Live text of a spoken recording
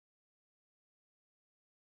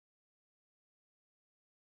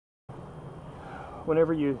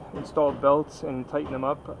whenever you install belts and tighten them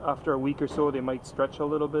up, after a week or so they might stretch a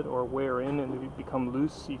little bit or wear in and they become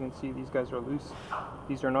loose. You can see these guys are loose.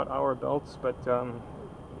 These are not our belts, but the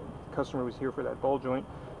customer was here for that ball joint,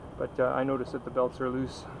 but I noticed that the belts are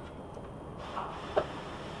loose.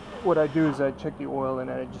 What I do is I check the oil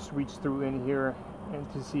and I just reach through in here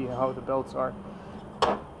and to see how the belts are.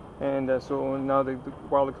 And so now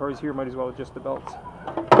while the car is here, might as well adjust the belts.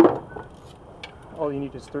 All you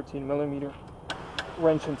need is 13mm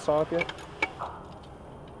wrench and socket.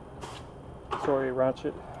 Sorry,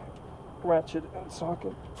 ratchet and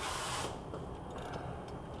socket.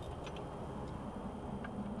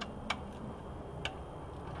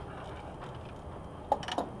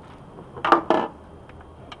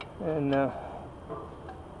 And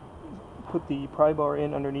put the pry bar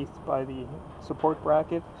in underneath by the support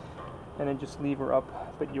bracket, and then just lever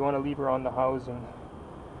up. But you want to lever on the housing.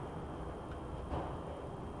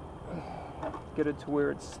 Get it to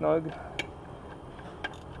where it's snug.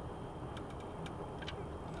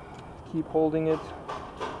 Keep holding it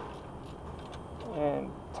and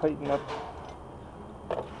tighten up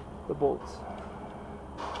the bolts.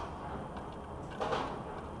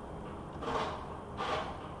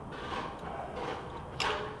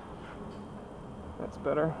 That's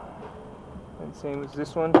better. And same as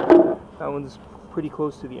this one. That one's pretty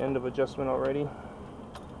close to the end of adjustment already.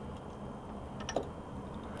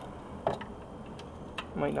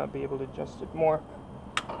 Might not be able to adjust it more.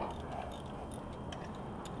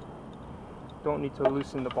 Don't need to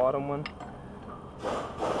loosen the bottom one.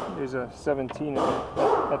 There's a 17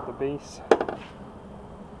 at the base.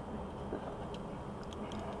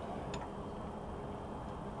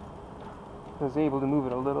 I was able to move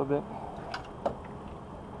it a little bit.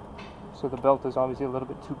 So the belt is obviously a little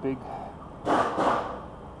bit too big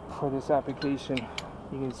for this application.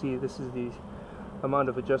 You can see this is the amount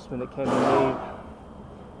of adjustment that can be made.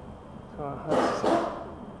 That's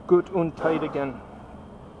good and tight again.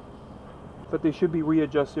 But they should be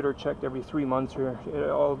readjusted or checked every 3 months, or it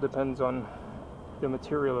all depends on the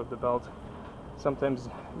material of the belt. Sometimes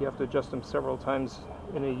you have to adjust them several times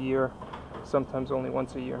in a year, sometimes only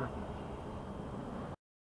once a year.